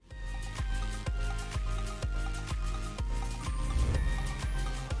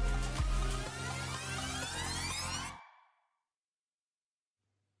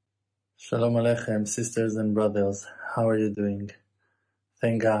Shalom Aleichem, sisters and brothers. How are you doing?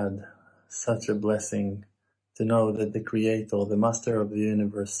 Thank God. Such a blessing to know that the Creator, the Master of the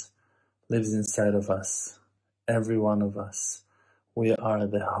universe, lives inside of us, every one of us. We are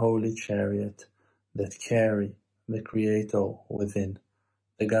the holy chariot that carry the Creator within.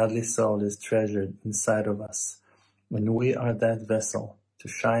 The godly soul is treasured inside of us, and we are that vessel to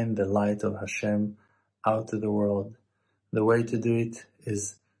shine the light of Hashem out to the world. The way to do it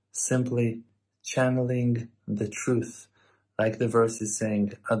is simply channeling the truth. Like the verse is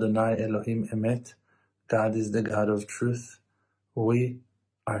saying, Adonai Elohim Emet, God is the God of truth. We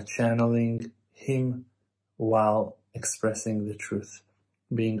are channeling Him while expressing the truth,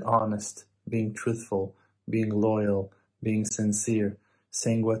 being honest, being truthful, being loyal, being sincere,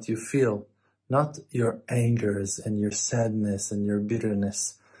 saying what you feel, not your angers and your sadness and your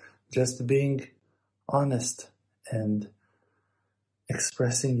bitterness, just being honest and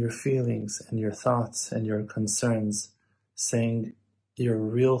expressing your feelings and your thoughts and your concerns, saying your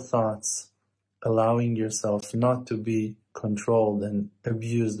real thoughts, allowing yourself not to be controlled and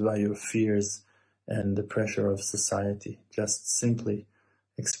abused by your fears and the pressure of society, just simply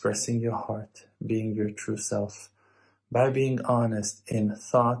expressing your heart, being your true self. By being honest in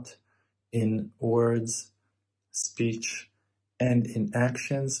thought, in words, speech, and in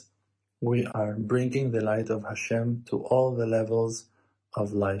actions, we are bringing the light of Hashem to all the levels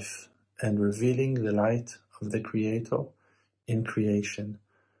of life and revealing the light of the Creator in creation.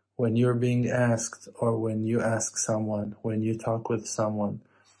 When you're being asked, or when you ask someone, when you talk with someone,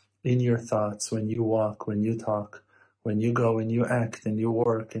 in your thoughts, when you walk, when you talk, when you go and you act and you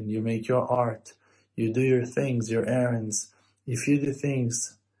work and you make your art, you do your things, your errands. If you do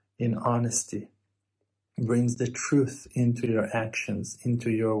things in honesty, brings the truth into your actions,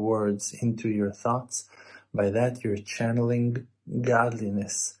 into your words, into your thoughts. By that, you're channeling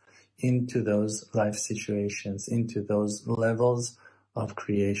godliness into those life situations, into those levels of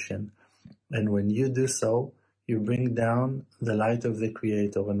creation. And when you do so, you bring down the light of the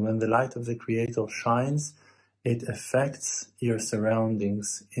Creator. And when the light of the Creator shines, it affects your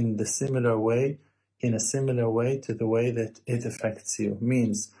surroundings in a similar way to the way that it affects you.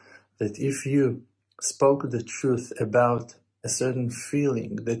 Means that if you spoke the truth about a certain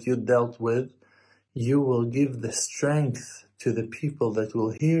feeling that you dealt with, you will give the strength to the people that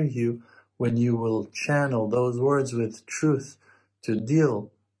will hear you when you will channel those words with truth to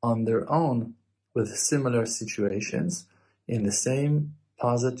deal on their own with similar situations in the same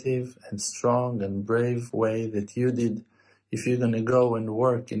positive and strong and brave way that you did. If you're going to go and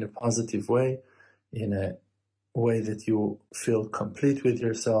work in a positive way, in a way that you feel complete with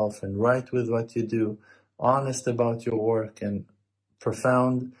yourself and right with what you do, honest about your work and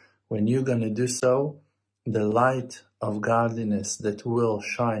profound, when you're going to do so, the light of godliness that will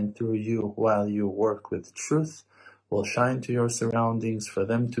shine through you while you work with truth will shine to your surroundings for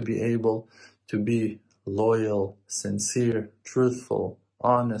them to be able to be loyal, sincere, truthful,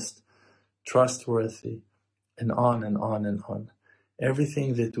 honest, trustworthy, and on and on and on.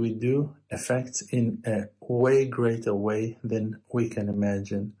 Everything that we do affects in a way greater way than we can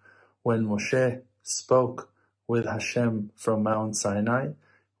imagine. When Moshe spoke with Hashem from Mount Sinai,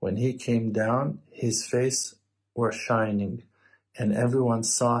 when he came down, his face was shining, and everyone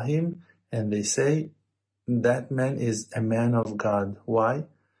saw him, and they say, that man is a man of God. Why?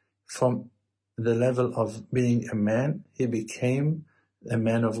 From the level of being a man, he became a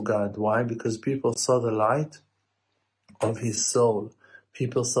man of God. Why? Because people saw the light of his soul.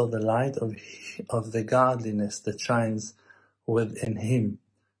 People saw the light of the godliness that shines within him.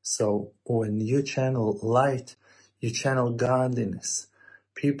 So when you channel light, you channel godliness.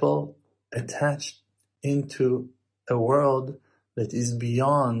 People attached into a world that is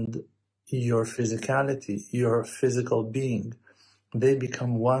beyond your physicality, your physical being. They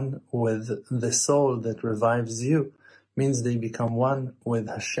become one with the soul that revives you, means they become one with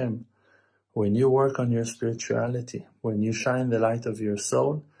Hashem. When you work on your spirituality, when you shine the light of your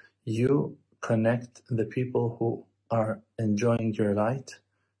soul, you connect the people who are enjoying your light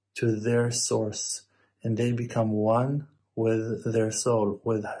to their source, and they become one with their soul,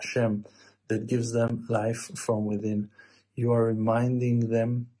 with Hashem, that gives them life from within. You are reminding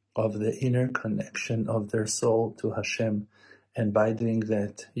them of the inner connection of their soul to Hashem, and by doing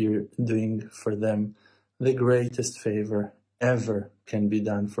that, you're doing for them the greatest favor ever can be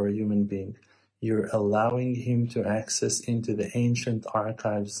done for a human being. You're allowing him to access into the ancient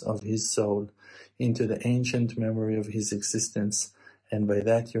archives of his soul, into the ancient memory of his existence, and by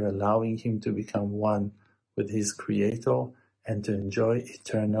that you're allowing him to become one with his Creator and to enjoy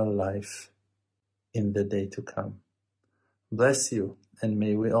eternal life in the day to come. bless you, and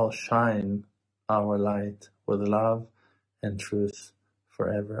may we all shine our light with love and truth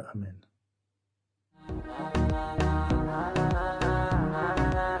forever. Amen.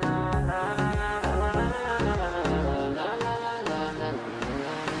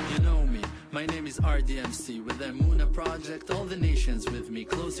 My name is RDMC with the Muna Project, all the nations with me.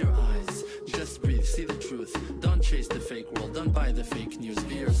 Close your eyes, just breathe, see the truth. Don't chase the fake world, don't buy the fake news.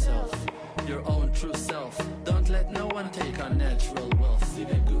 Be yourself, your own true self. Don't let no one take our natural wealth. See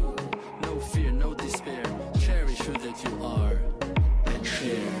the good, no fear, no despair. Cherish who that you are and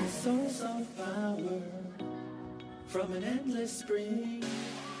share. Source of power from an endless spring,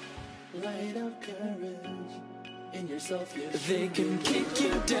 light of courage. In yourself, they can kick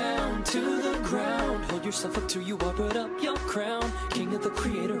you down to the ground. Hold yourself up till you are, put up your crown. King of the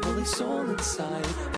creator, holy soul inside.